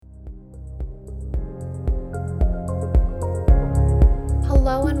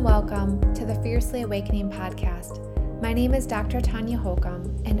Hello and welcome to the Fiercely Awakening podcast. My name is Dr. Tanya Holcomb,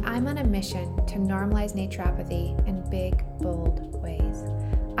 and I'm on a mission to normalize naturopathy in big, bold ways.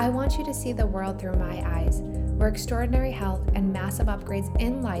 I want you to see the world through my eyes, where extraordinary health and massive upgrades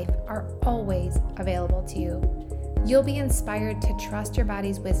in life are always available to you. You'll be inspired to trust your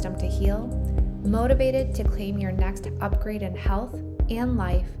body's wisdom to heal, motivated to claim your next upgrade in health and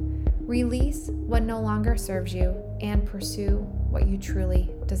life, release what no longer serves you, and pursue what you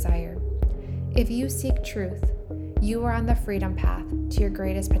truly desire. If you seek truth, you are on the freedom path to your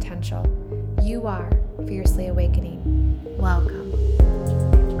greatest potential. You are Fiercely Awakening. Welcome.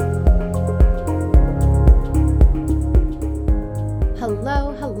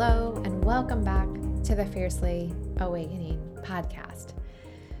 Hello, and welcome back to the Fiercely Awakening podcast.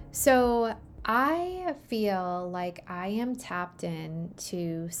 So I feel like I am tapped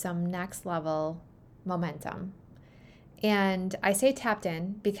into some next level momentum. And I say tapped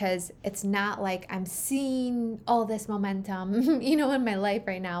in because it's not like I'm seeing all this momentum, in my life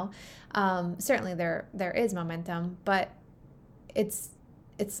right now. Certainly there is momentum, but it's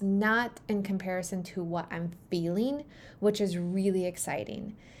not in comparison to what I'm feeling, which is really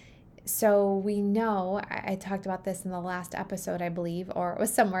exciting. So we know, I talked about this in the last episode, I believe, or it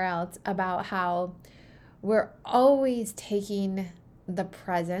was somewhere else, about how we're always taking the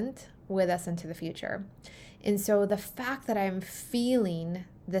present with us into the future. And so the fact that I'm feeling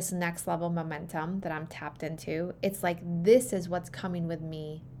this next level momentum that I'm tapped into, it's like this is what's coming with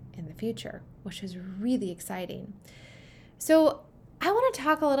me in the future, which is really exciting. So I want to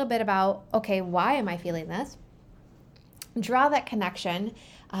talk a little bit about, okay, why am I feeling this? Draw that connection,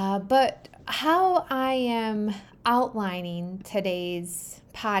 but how I am outlining today's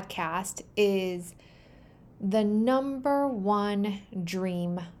podcast is the number one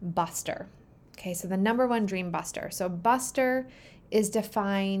dream buster. Okay, so the number one dream buster. So buster is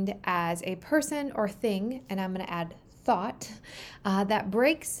defined as a person or thing, and I'm going to add thought, that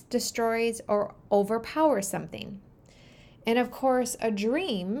breaks, destroys, or overpowers something. And of course,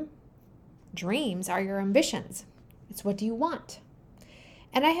 dreams are your ambitions. It's what do you want?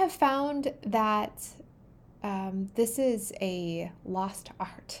 And I have found that this is a lost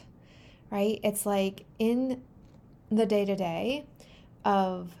art, right? It's like in the day-to-day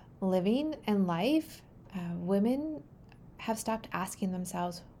of living and life, women have stopped asking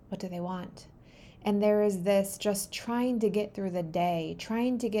themselves, what do they want? And there is this just trying to get through the day,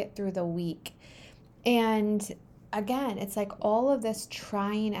 trying to get through the week. And again, it's like all of this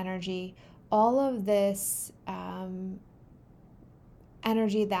trying energy, all of this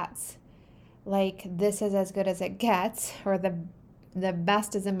energy that's like, this is as good as it gets, or the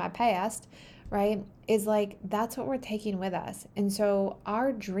best is in my past, right? Is like, that's what we're taking with us. And so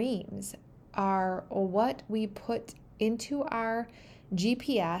our dreams are what we put into our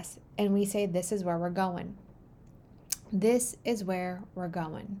GPS and we say, this is where we're going. This is where we're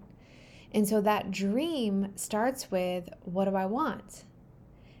going. And so that dream starts with, what do I want?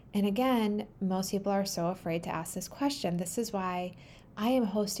 And again, most people are so afraid to ask this question. This is why I am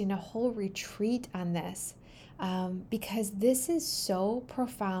hosting a whole retreat on this. Because this is so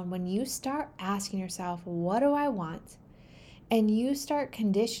profound. When you start asking yourself, what do I want? And you start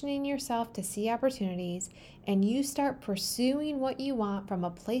conditioning yourself to see opportunities, and you start pursuing what you want from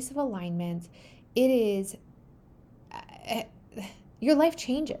a place of alignment, your life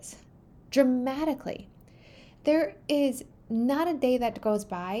changes dramatically. There is not a day that goes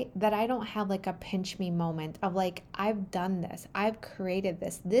by that I don't have like a pinch me moment of like, I've done this, I've created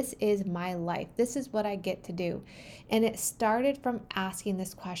this, this is my life, this is what I get to do. And it started from asking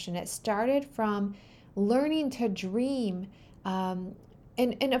this question. It started from learning to dream, and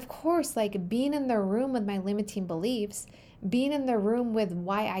of course, like being in the room with my limiting beliefs, being in the room with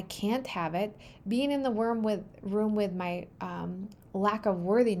why I can't have it, being in the room with my lack of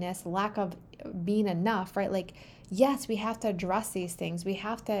worthiness, lack of being enough, right? Like, yes, we have to address these things. We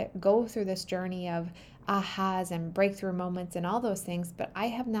have to go through this journey of ahas and breakthrough moments and all those things, but I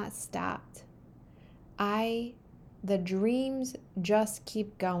have not stopped. The dreams just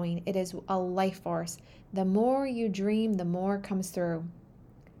keep going. It is a life force. The more you dream, the more comes through.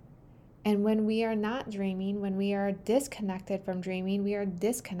 And when we are not dreaming, when we are disconnected from dreaming, we are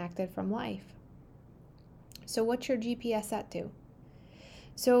disconnected from life. So what's your GPS set to?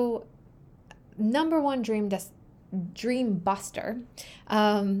 So number one dream buster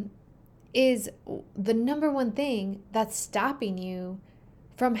is the number one thing that's stopping you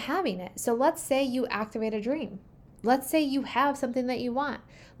from having it. So let's say you activate a dream. Let's say you have something that you want.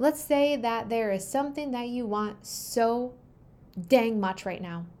 Let's say that there is something that you want so dang much right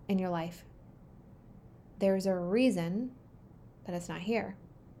now in your life. There's a reason that it's not here.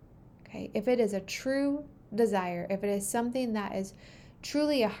 Okay. If it is a true desire, if it is something that is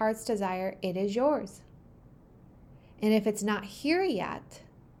truly a heart's desire, it is yours. And if it's not here yet,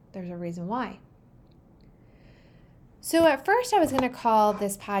 there's a reason why. So at first I was going to call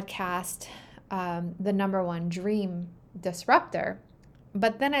this podcast the number one dream disruptor.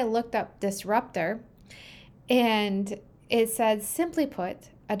 But then I looked up disruptor and it said, simply put,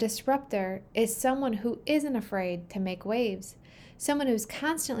 a disruptor is someone who isn't afraid to make waves, someone who's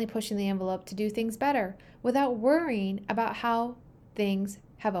constantly pushing the envelope to do things better without worrying about how things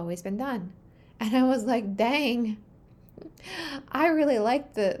have always been done. And I was like, dang, I really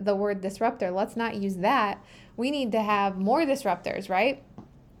like the word disruptor. Let's not use that. We need to have more disruptors, right?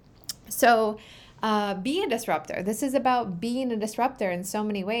 So be a disruptor. This is about being a disruptor in so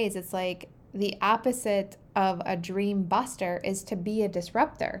many ways. It's like the opposite of a dream buster is to be a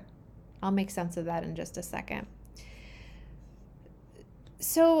disruptor. I'll make sense of that in just a second.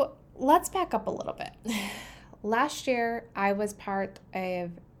 So let's back up a little bit. Last year, I was part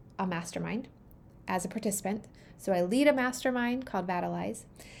of a mastermind as a participant. So I lead a mastermind called Vitalize,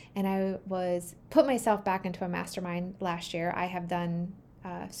 and I put myself back into a mastermind last year. I have done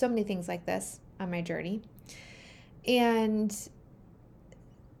so many things like this on my journey. And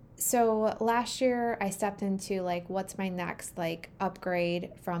so last year I stepped into like, what's my next like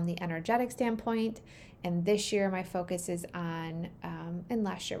upgrade from the energetic standpoint. And this year my focus is on, and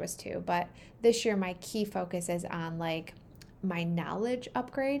last year was too, but this year my key focus is on like my knowledge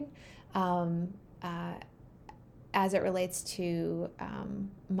upgrade as it relates to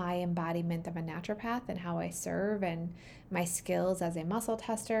my embodiment of a naturopath and how I serve, and my skills as a muscle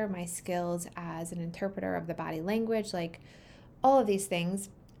tester, my skills as an interpreter of the body language, like all of these things.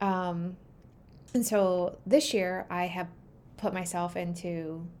 And so this year I have put myself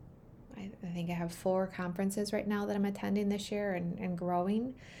into, I think I have 4 conferences right now that I'm attending this year and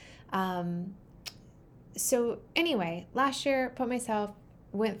growing. So anyway, last year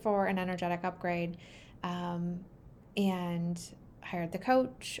went for an energetic upgrade, and hired the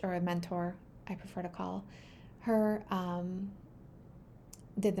coach or a mentor, I prefer to call her,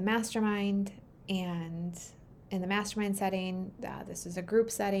 did the mastermind, and in the mastermind setting, this is a group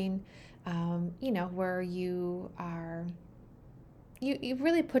setting, where you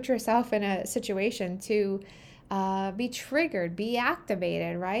really put yourself in a situation to be triggered, be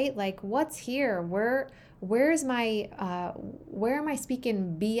activated, right? Like, what's here? Where am I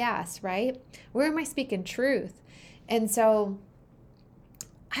speaking BS, right? Where am I speaking truth? And so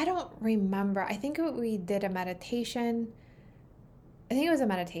I don't remember. I think we did a meditation. I think it was a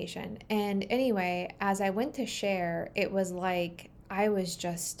meditation. And anyway, as I went to share, it was like I was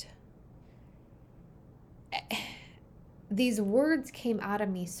just, these words came out of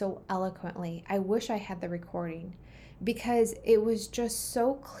me so eloquently. I wish I had the recording because it was just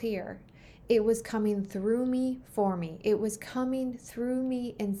so clear. It was coming through me for me. It was coming through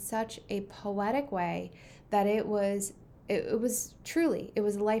me in such a poetic way that it was truly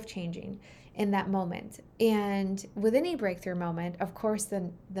life-changing in that moment. And with any breakthrough moment, of course,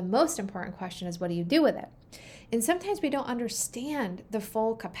 the most important question is, what do you do with it? And sometimes we don't understand the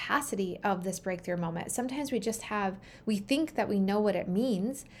full capacity of this breakthrough moment. Sometimes we think that we know what it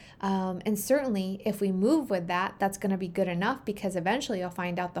means. And certainly if we move with that, that's going to be good enough, because eventually you'll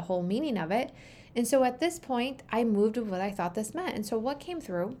find out the whole meaning of it. And so at this point, I moved with what I thought this meant. And so what came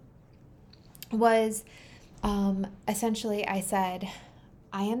through was essentially I said,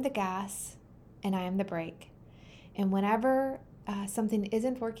 I am the gas and I am the brake. And whenever something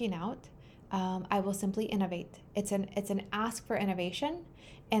isn't working out, I will simply innovate. It's an ask for innovation,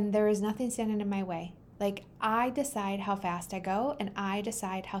 and there is nothing standing in my way. Like, I decide how fast I go, and I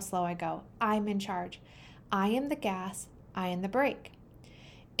decide how slow I go. I'm in charge. I am the gas. I am the brake.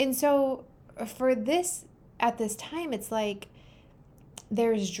 And so at this time, it's like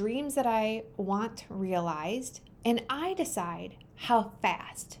there's dreams that I want realized, and I decide how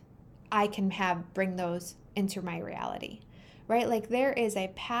fast I can bring those into my reality. Right? Like, there is a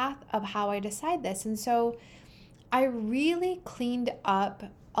path of how I decide this. And so I really cleaned up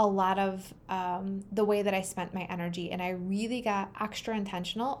a lot of the way that I spent my energy. And I really got extra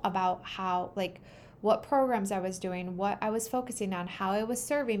intentional about how, like, what programs I was doing, what I was focusing on, how I was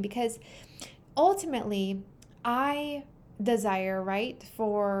serving. Because ultimately, I desire, right,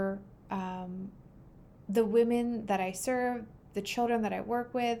 for the women that I serve, the children that I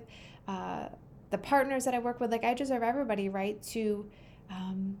work with, the partners that I work with, like, I deserve everybody, right, to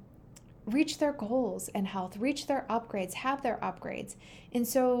reach their goals in health, reach their upgrades, have their upgrades. And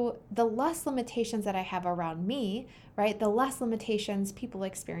so the less limitations that I have around me, right, the less limitations people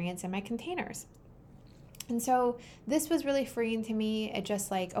experience in my containers. And so this was really freeing to me. It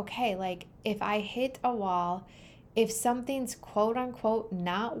just like, okay, like if I hit a wall, if something's quote unquote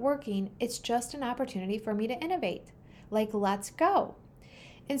not working, it's just an opportunity for me to innovate. Like, let's go.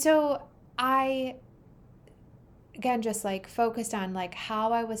 And so I, again, just like focused on like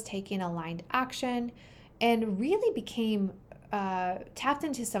how I was taking aligned action and really became tapped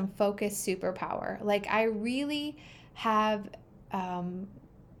into some focus superpower. Like, I really have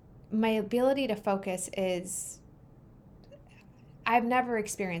my ability to focus is, I've never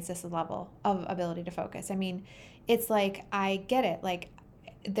experienced this level of ability to focus. I mean, it's like I get it. Like,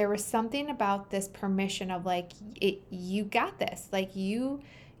 there was something about this permission of like you got this. Like, you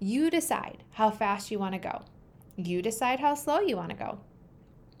decide how fast you want to go. You decide how slow you want to go.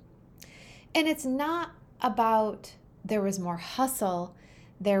 And it's not about there was more hustle,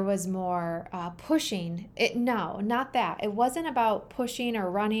 there was more pushing. No, not that. It wasn't about pushing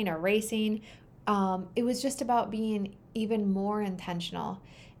or running or racing. It was just about being even more intentional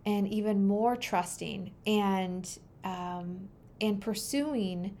and even more trusting and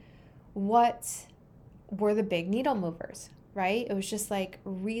pursuing what were the big needle movers, right? It was just like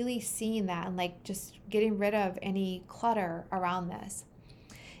really seeing that and like just getting rid of any clutter around this.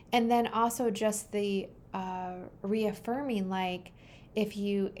 And then also just the reaffirming, like,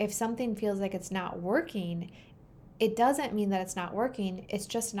 if something feels like it's not working, it doesn't mean that it's not working. It's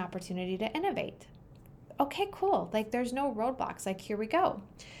just an opportunity to innovate. Okay, cool. Like, there's no roadblocks. Like, here we go.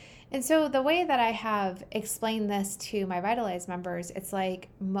 And so the way that I have explained this to my Vitalize members, it's like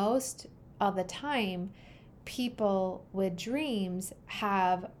most of the time, people with dreams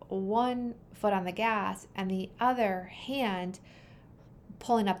have one foot on the gas and the other hand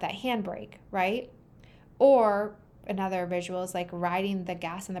pulling up that handbrake, right? Or another visual is like riding the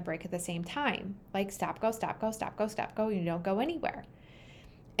gas and the brake at the same time. Like, stop, go, stop, go, stop, go, stop, go. You don't go anywhere.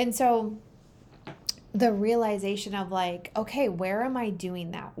 And so the realization of like, okay, where am I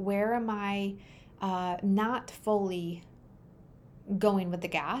doing that? Where am I not fully going with the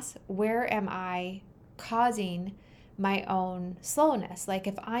gas? Where am I causing my own slowness? Like,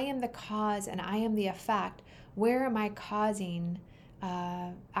 if I am the cause and I am the effect, where am I causing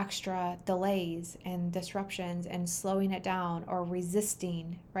extra delays and disruptions and slowing it down or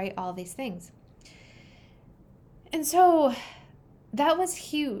resisting, right? All these things. And so that was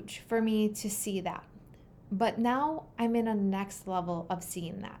huge for me to see that. But now I'm in a next level of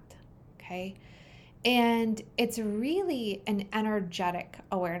seeing that, okay? And it's really an energetic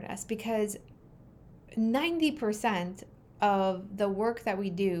awareness, because 90% of the work that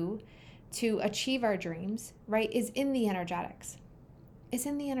we do to achieve our dreams, right, is in the energetics. It's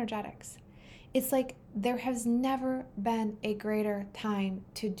in the energetics. It's like there has never been a greater time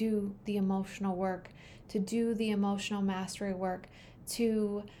to do the emotional work, to do the emotional mastery work,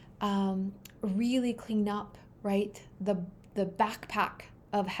 to really clean up, right, the backpack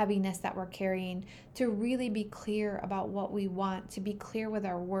of heaviness that we're carrying, to really be clear about what we want, to be clear with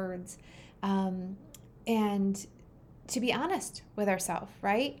our words, and to be honest with ourselves,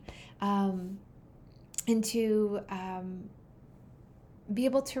 right? And to be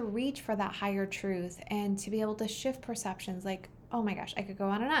able to reach for that higher truth and to be able to shift perceptions. Like, oh my gosh, I could go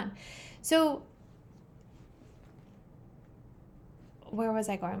on and on. So where was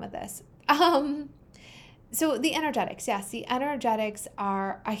I going with this? So the energetics, yes, the energetics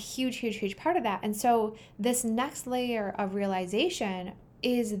are a huge, huge, huge part of that. And so this next layer of realization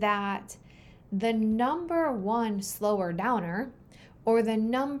is that the number one slower downer or the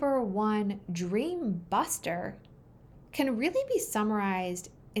number one dream buster can really be summarized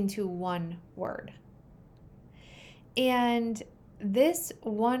into one word. And this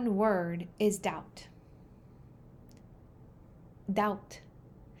one word is doubt. Doubt.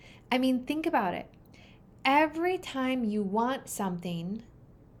 I mean, think about it. Every time you want something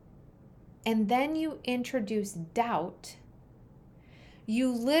and then you introduce doubt,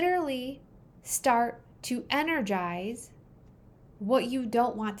 you literally start to energize what you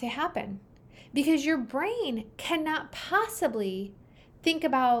don't want to happen, because your brain cannot possibly think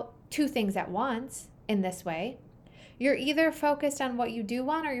about two things at once in this way. You're either focused on what you do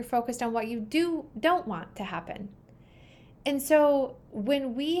want or you're focused on what you don't want to happen. And so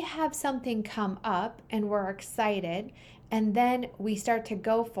when we have something come up and we're excited and then we start to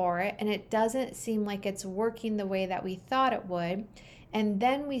go for it and it doesn't seem like it's working the way that we thought it would, and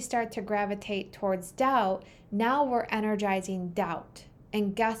then we start to gravitate towards doubt, now we're energizing doubt.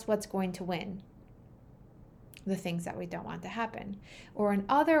 And guess what's going to win? The things that we don't want to happen. Or in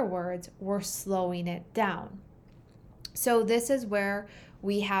other words, we're slowing it down. So this is where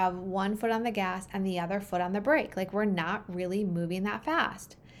we have one foot on the gas and the other foot on the brake. Like, we're not really moving that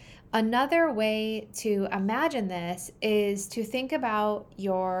fast. Another way to imagine this is to think about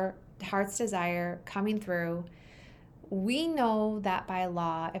your heart's desire coming through. We know that by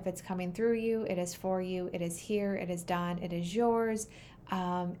law, if it's coming through you, it is for you, it is here, it is done, it is yours.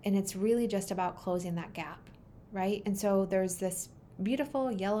 And it's really just about closing that gap, right? And so there's this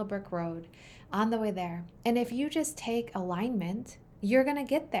beautiful yellow brick road on the way there. And if you just take alignment, you're going to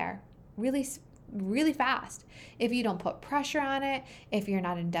get there really fast. If you don't put pressure on it, if you're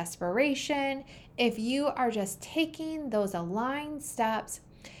not in desperation, if you are just taking those aligned steps,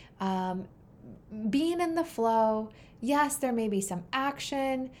 being in the flow. Yes, there may be some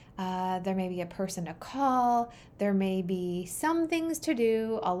action, there may be a person to call, there may be some things to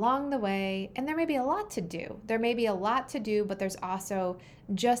do along the way, and there may be a lot to do. There may be a lot to do, but there's also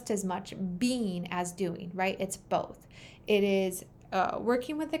just as much being as doing, right? It's both. It is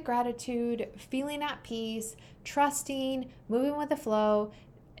working with the gratitude, feeling at peace, trusting, moving with the flow,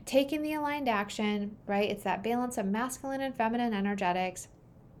 taking the aligned action, right? It's that balance of masculine and feminine energetics.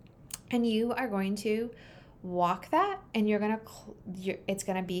 And you are going to walk that, and it's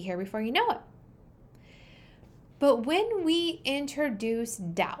going to be here before you know it. But when we introduce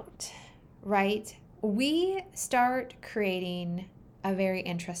doubt, right, we start creating a very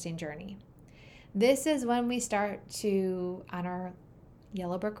interesting journey. This is when we start to, on our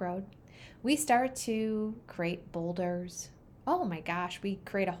yellow brick road, we start to create boulders. Oh my gosh, we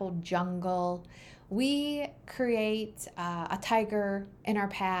create a whole jungle. We create a tiger in our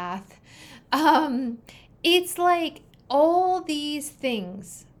path. It's like all these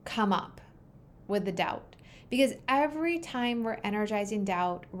things come up with the doubt, because every time we're energizing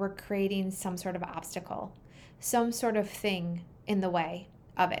doubt, we're creating some sort of obstacle, some sort of thing in the way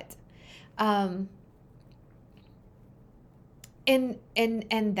of it. And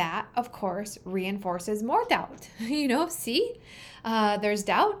that, of course, reinforces more doubt. See, there's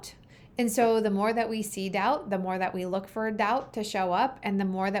doubt. And so the more that we see doubt, the more that we look for doubt to show up, and the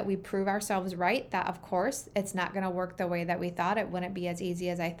more that we prove ourselves right, that of course it's not going to work the way that we thought. It wouldn't be as easy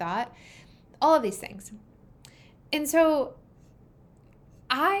as I thought. All of these things. And so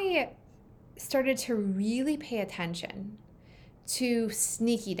I started to really pay attention to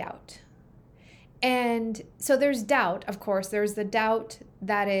sneaky doubt. And so there's doubt, of course. There's the doubt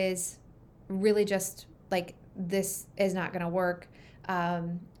that is really just like, this is not going to work.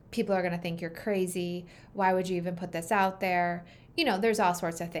 People are going to think you're crazy. Why would you even put this out there? There's all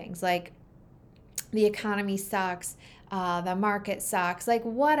sorts of things like the economy sucks, the market sucks, like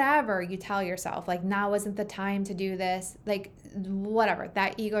whatever you tell yourself, like now isn't the time to do this, like whatever.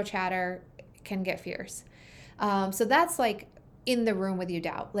 That ego chatter can get fierce. So that's like in the room with you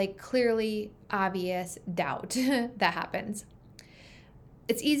doubt, like clearly obvious doubt that happens.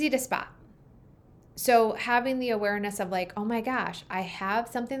 It's easy to spot. So having the awareness of like, oh my gosh, I have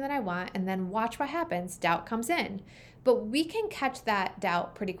something that I want, and then watch what happens, doubt comes in. But we can catch that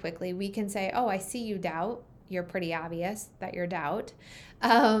doubt pretty quickly. We can say, oh, I see you doubt. You're pretty obvious that you're doubt.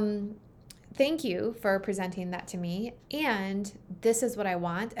 Thank you for presenting that to me. And this is what I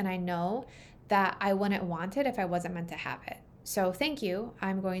want. And I know that I wouldn't want it if I wasn't meant to have it. So thank you.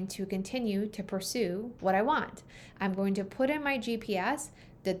 I'm going to continue to pursue what I want. I'm going to put in my GPS,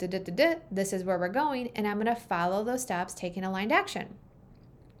 this is where we're going, and I'm going to follow those steps, taking aligned action.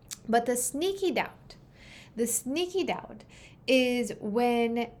 But the sneaky doubt is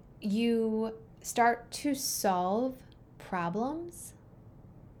when you start to solve problems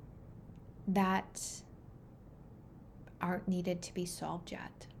that aren't needed to be solved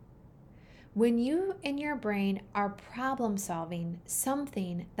yet. When you in your brain are problem solving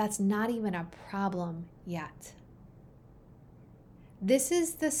something that's not even a problem yet. This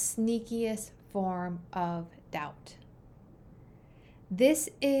is the sneakiest form of doubt. This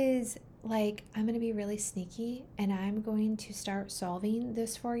is like, I'm going to be really sneaky and I'm going to start solving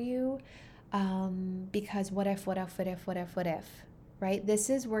this for you because what if, right? This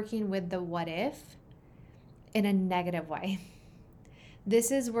is working with the what if in a negative way.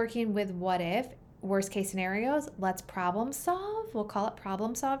 This is working with what if, worst case scenarios, let's problem solve. We'll call it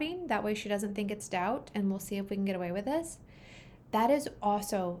problem solving. That way she doesn't think it's doubt, and we'll see if we can get away with this. That is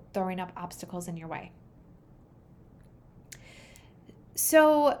also throwing up obstacles in your way.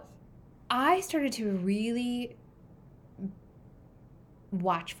 So I started to really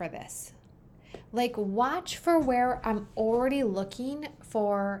watch for this. Like, watch for where I'm already looking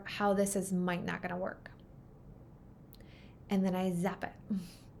for how this might not going to work. And then I zap it.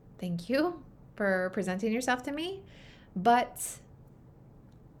 Thank you for presenting yourself to me, but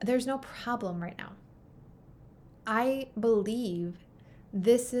there's no problem right now. I believe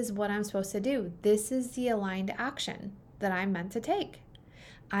this is what I'm supposed to do. This is the aligned action that I'm meant to take.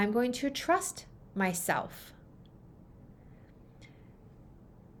 I'm going to trust myself.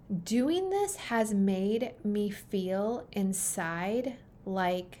 Doing this has made me feel inside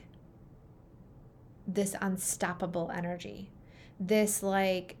like this unstoppable energy. The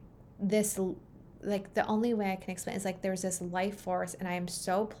only way I can explain is like there's this life force and I am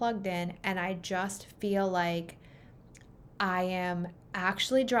so plugged in and I just feel like I am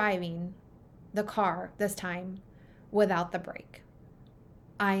actually driving the car this time without the brake.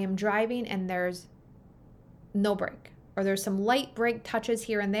 I am driving and there's no brake, or there's some light brake touches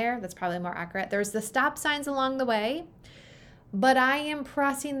here and there. That's probably more accurate. There's the stop signs along the way, but I am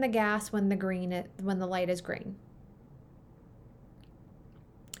pressing the gas when the light is green.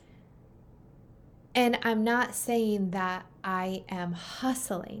 And I'm not saying that I am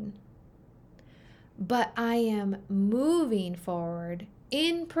hustling, but I am moving forward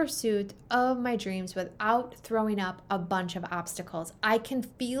in pursuit of my dreams without throwing up a bunch of obstacles. I can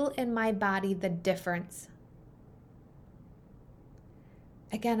feel in my body the difference.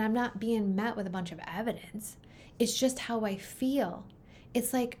 Again, I'm not being met with a bunch of evidence. It's just how I feel.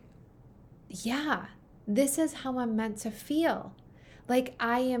 It's like, yeah, this is how I'm meant to feel. Like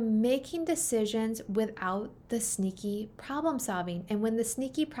I am making decisions without the sneaky problem solving. And when the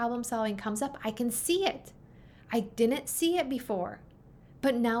sneaky problem solving comes up, I can see it. I didn't see it before,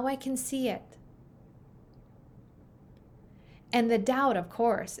 but now I can see it. And the doubt, of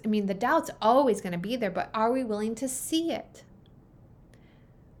course, the doubt's always going to be there, but are we willing to see it?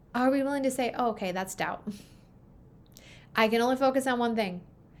 Are we willing to say, oh, okay, that's doubt. I can only focus on one thing.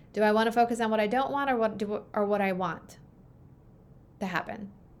 Do I want to focus on what I don't want or what I want to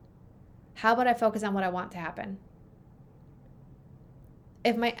happen? How about I focus on what I want to happen?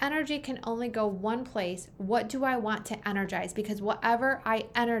 If my energy can only go one place, what do I want to energize? Because whatever I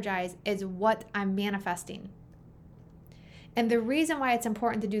energize is what I'm manifesting. And the reason why it's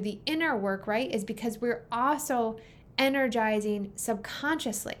important to do the inner work, right, is because we're also energizing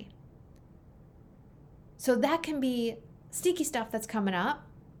subconsciously. So that can be sneaky stuff that's coming up,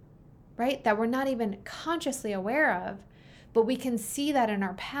 right, that we're not even consciously aware of, but we can see that in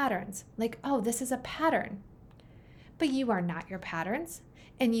our patterns. Like, oh, this is a pattern. But you are not your patterns,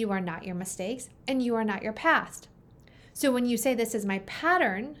 and you are not your mistakes, and you are not your past. So when you say this is my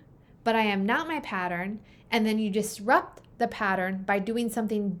pattern, but I am not my pattern, and then you disrupt the pattern by doing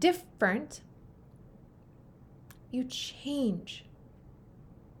something different, you change.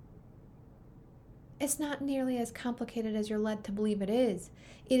 It's not nearly as complicated as you're led to believe it is.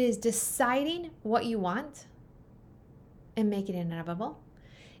 It is deciding what you want and making it inevitable.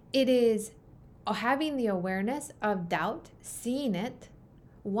 It is having the awareness of doubt, seeing it,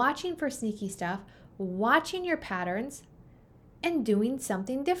 watching for sneaky stuff, watching your patterns, and doing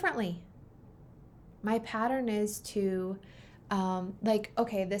something differently. My pattern is to,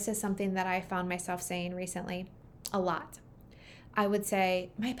 this is something that I found myself saying recently a lot. I would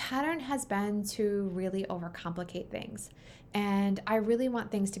say my pattern has been to really overcomplicate things. And I really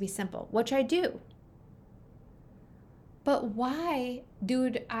want things to be simple, which I do. But why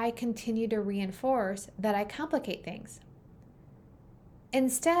do I continue to reinforce that I complicate things?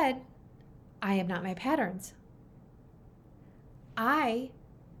 Instead, I am not my patterns. I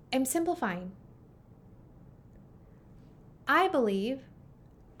am simplifying. I believe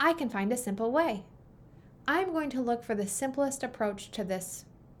I can find a simple way. I'm going to look for the simplest approach to this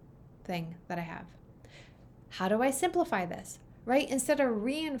thing that I have. How do I simplify this? Right? Instead of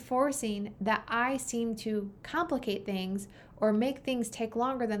reinforcing that I seem to complicate things or make things take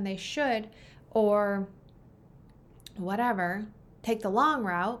longer than they should or whatever, take the long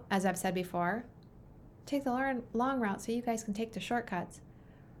route, as I've said before, take the long route so you guys can take the shortcuts.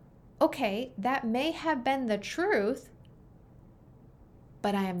 Okay, that may have been the truth,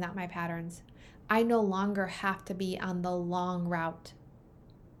 but I am not my patterns. I no longer have to be on the long route.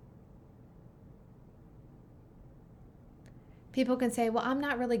 People can say, well, I'm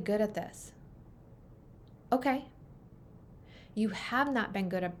not really good at this. Okay. You have not been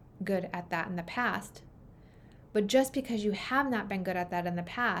good at that in the past. But just because you have not been good at that in the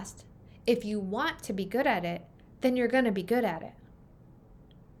past, if you want to be good at it, then you're going to be good at it.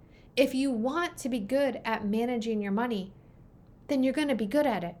 If you want to be good at managing your money, then you're going to be good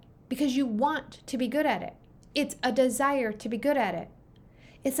at it because you want to be good at it. It's a desire to be good at it.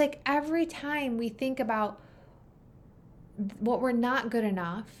 It's like every time we think about what we're not good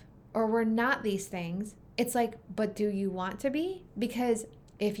enough or we're not these things, it's like, but do you want to be? Because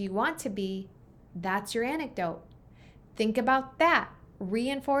if you want to be, that's your anecdote. Think about that.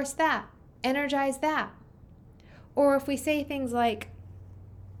 Reinforce that. Energize that. Or if we say things like,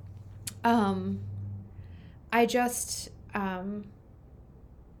 I just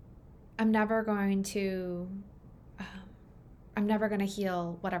I'm never going to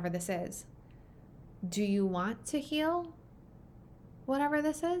heal whatever this is. Do you want to heal whatever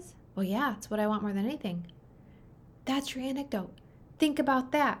this is? Well, yeah, it's what I want more than anything. That's your anecdote. Think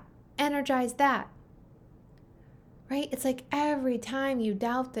about that. Energize that. Right? It's like every time you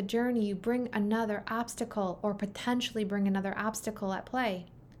doubt the journey, you bring another obstacle or potentially bring another obstacle at play.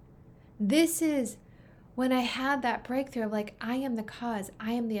 This is when I had that breakthrough of like, I am the cause,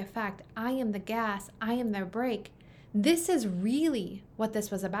 I am the effect, I am the gas, I am the brake. This is really what this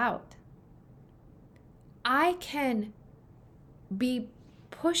was about. I can be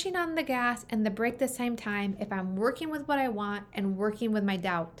pushing on the gas and the brake at the same time if I'm working with what I want and working with my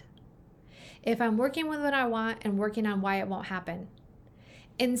doubt. If I'm working with what I want and working on why it won't happen.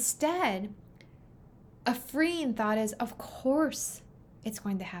 Instead, a freeing thought is, of course it's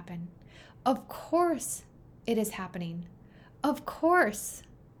going to happen. Of course it is happening. Of course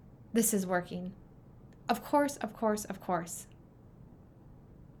this is working. Of course, of course, of course.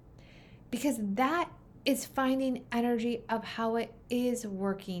 Because that is finding energy of how it is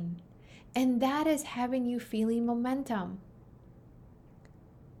working. And that is having you feeling momentum.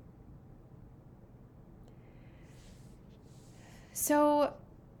 So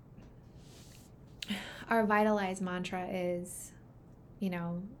our Vitalize mantra is,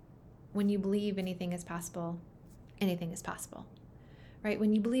 when you believe anything is possible, anything is possible, right?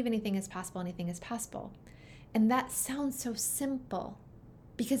 When you believe anything is possible, anything is possible. And that sounds so simple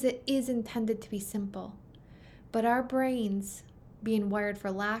because it is intended to be simple. But our brains, being wired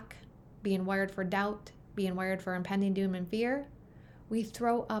for lack, being wired for doubt, being wired for impending doom and fear, we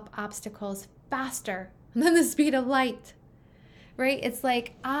throw up obstacles faster than the speed of light. Right? It's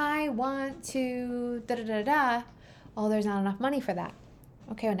like, I want to da-da-da-da. Oh, there's not enough money for that.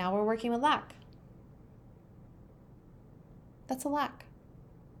 Okay, well, now we're working with lack. That's a lack.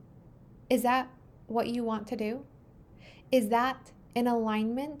 Is that what you want to do? Is that in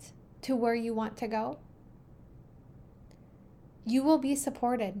alignment to where you want to go? You will be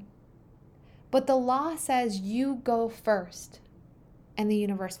supported. But the law says you go first and the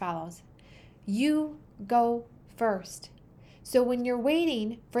universe follows. You go first. So when you're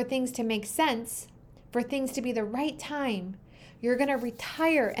waiting for things to make sense, for things to be the right time, you're going to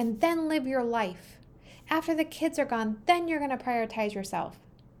retire and then live your life. After the kids are gone, then you're going to prioritize yourself.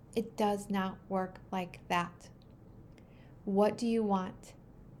 It does not work like that. What do you want?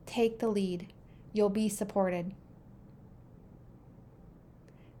 Take the lead. You'll be supported.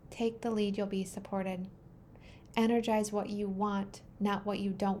 Take the lead. You'll be supported. Energize what you want, not what you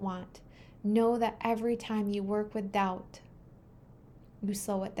don't want. Know that every time you work with doubt, you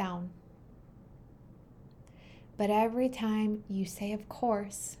slow it down. But every time you say, of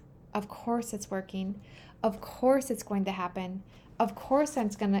course it's working, of course it's going to happen, of course I'm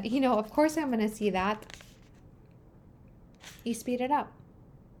going to see that, you speed it up.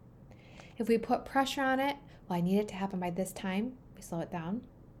 If we put pressure on it, well, I need it to happen by this time, we slow it down.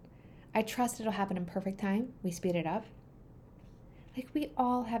 I trust it'll happen in perfect time, we speed it up. Like, we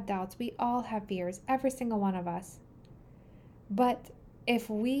all have doubts, we all have fears, every single one of us. But if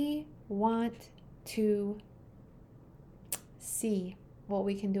we want to see what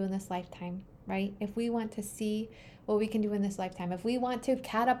we can do in this lifetime, right? If we want to see what we can do in this lifetime, if we want to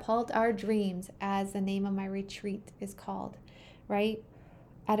catapult our dreams, as the name of my retreat is called, right?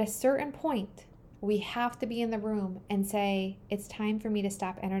 At a certain point, we have to be in the room and say, it's time for me to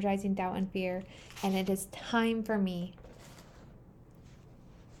stop energizing doubt and fear, and it is time for me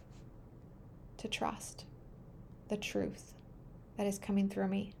to trust the truth that is coming through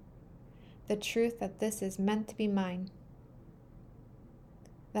me. The truth that this is meant to be mine.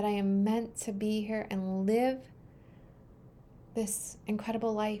 That I am meant to be here and live this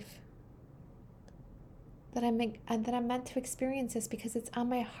incredible life. That I'm meant to experience this because it's on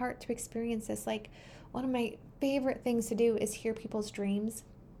my heart to experience this. Like, one of my favorite things to do is hear people's dreams.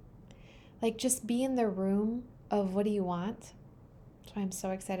 Like, just be in the room of what do you want. So I'm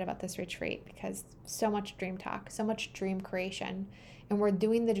so excited about this retreat because so much dream talk, so much dream creation. And we're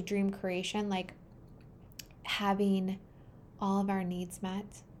doing the dream creation, like having all of our needs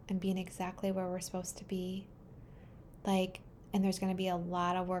met and being exactly where we're supposed to be. Like, and there's going to be a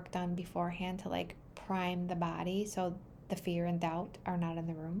lot of work done beforehand to like prime the body so the fear and doubt are not in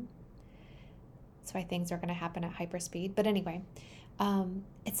the room. That's why things are going to happen at hyperspeed. But anyway,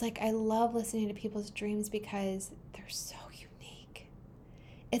 it's like I love listening to people's dreams because they're so unique.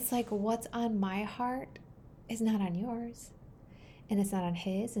 It's like what's on my heart is not on yours. And it's not on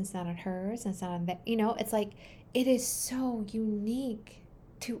his, and it's not on hers, and it's not on that. It's like it is so unique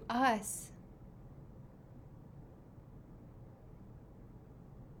to us.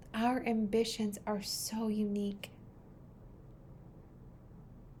 our ambitions are so unique.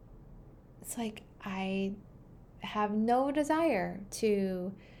 It's like, I have no desire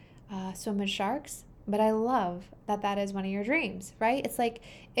to swim with sharks, but I love that that is one of your dreams, right? It's like,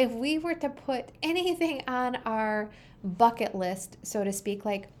 if we were to put anything on our bucket list, so to speak,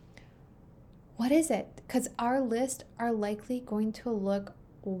 like, what is it? Because our lists are likely going to look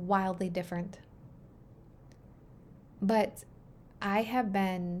wildly different. But I have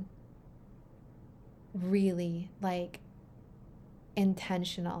been really like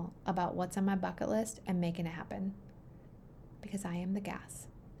intentional about what's on my bucket list and making it happen. Because I am the gas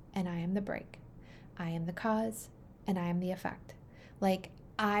and I am the brake. I am the cause and I am the effect. Like,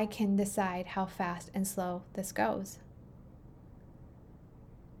 I can decide how fast and slow this goes.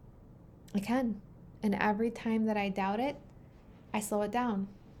 I can. And every time that I doubt it, I slow it down.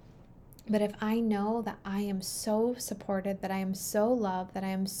 But if I know that I am so supported, that I am so loved, that I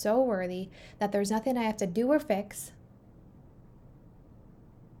am so worthy, that there's nothing I have to do or fix,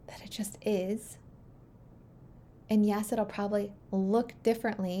 that it just is. And yes, it'll probably look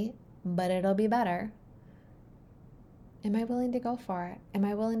differently, but it'll be better. Am I willing to go for it? Am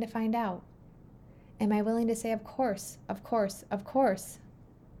I willing to find out? Am I willing to say, of course, of course, of course?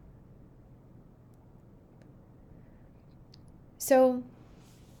 So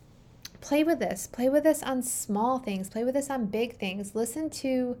play with this. Play with this on small things. Play with this on big things. Listen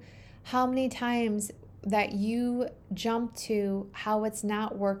to how many times that you jump to how it's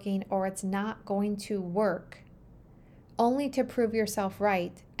not working or it's not going to work, only to prove yourself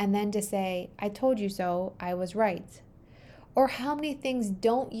right and then to say, I told you so, I was right. Or how many things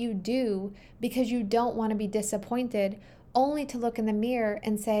don't you do because you don't want to be disappointed, only to look in the mirror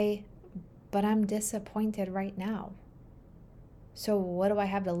and say, but I'm disappointed right now. So what do I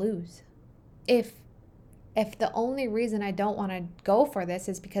have to lose? If the only reason I don't want to go for this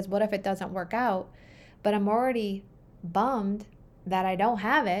is because what if it doesn't work out, but I'm already bummed that I don't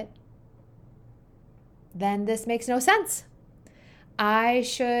have it, then this makes no sense. I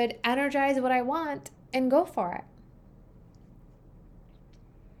should energize what I want and go for it.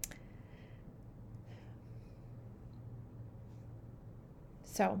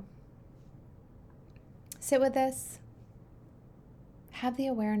 So sit with this. Have the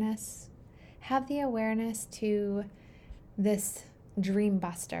awareness. Have the awareness to this dream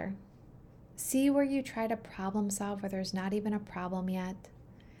buster. See where you try to problem solve where there's not even a problem yet.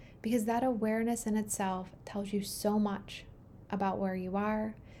 Because that awareness in itself tells you so much about where you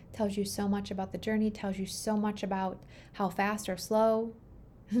are, tells you so much about the journey, tells you so much about how fast or slow,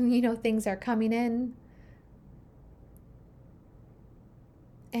 things are coming in.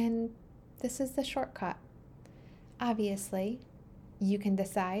 And this is the shortcut. Obviously, you can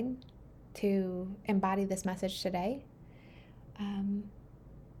decide to embody this message today.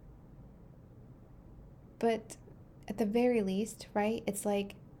 But at the very least, right, it's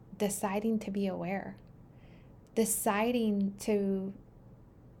like deciding to be aware, deciding to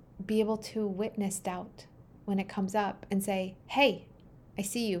be able to witness doubt when it comes up and say, hey, I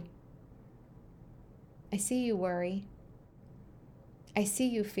see you. I see you worry. I see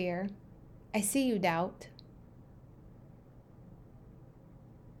you fear. I see you doubt.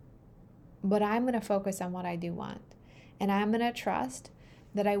 But I'm going to focus on what I do want. And I'm going to trust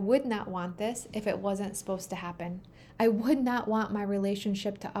that I would not want this if it wasn't supposed to happen. I would not want my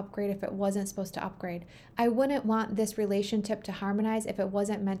relationship to upgrade if it wasn't supposed to upgrade. I wouldn't want this relationship to harmonize if it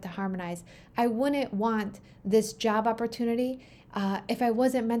wasn't meant to harmonize. I wouldn't want this job opportunity if I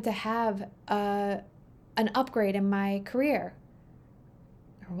wasn't meant to have an upgrade in my career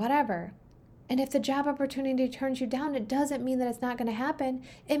or whatever. And if the job opportunity turns you down, it doesn't mean that it's not going to happen.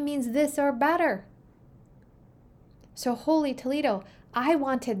 It means this or better. So holy Toledo, I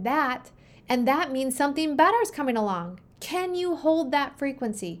wanted that, and that means something better is coming along. Can you hold that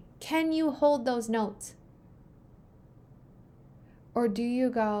frequency? Can you hold those notes? Or do you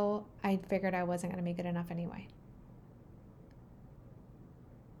go, I figured I wasn't going to make it enough anyway?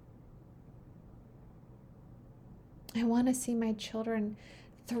 I want to see my children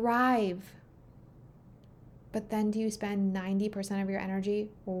thrive. But then do you spend 90% of your energy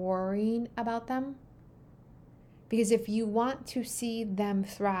worrying about them? Because if you want to see them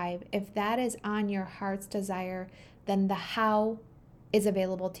thrive, if that is on your heart's desire, then the how is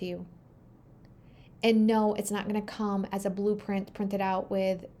available to you. And no, it's not going to come as a blueprint printed out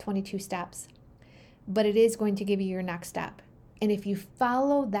with 22 steps, but it is going to give you your next step. And if you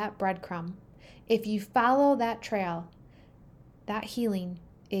follow that breadcrumb, if you follow that trail, that healing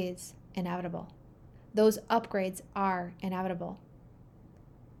is inevitable. Those upgrades are inevitable.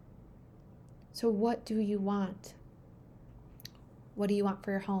 So what do you want? What do you want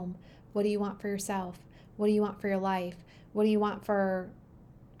for your home? What do you want for yourself? What do you want for your life? What do you want for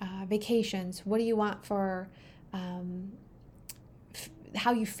vacations? What do you want for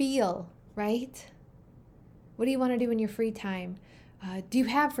how you feel, right? What do you want to do in your free time? Do you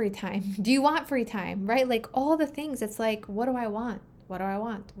have free time? Do you want free time, right? Like all the things. It's like, what do I want? What do I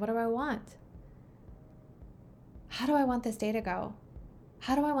want? What do I want? How do I want this day to go?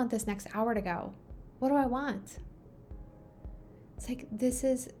 How do I want this next hour to go? What do I want? It's like, this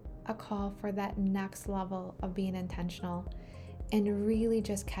is a call for that next level of being intentional and really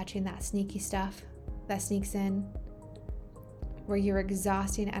just catching that sneaky stuff that sneaks in, where you're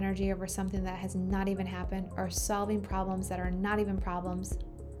exhausting energy over something that has not even happened, or solving problems that are not even problems.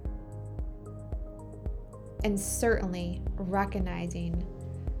 And certainly recognizing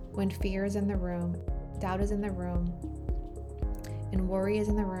when fear is in the room, doubt is in the room, and worry is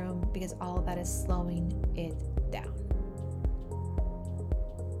in the room, because all of that is slowing it down.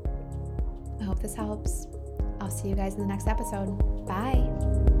 I hope this helps. I'll see you guys in the next episode. Bye.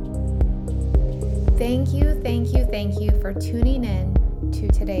 Thank you for tuning in to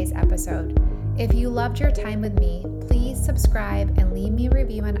today's episode. If you loved your time with me, please subscribe and leave me a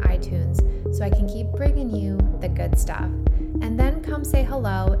review on iTunes so I can keep bringing you the good stuff. And then come say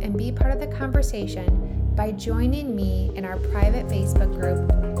hello and be part of the conversation by joining me in our private Facebook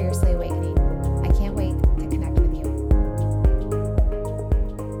group, Fiercely Awakening. I can't wait.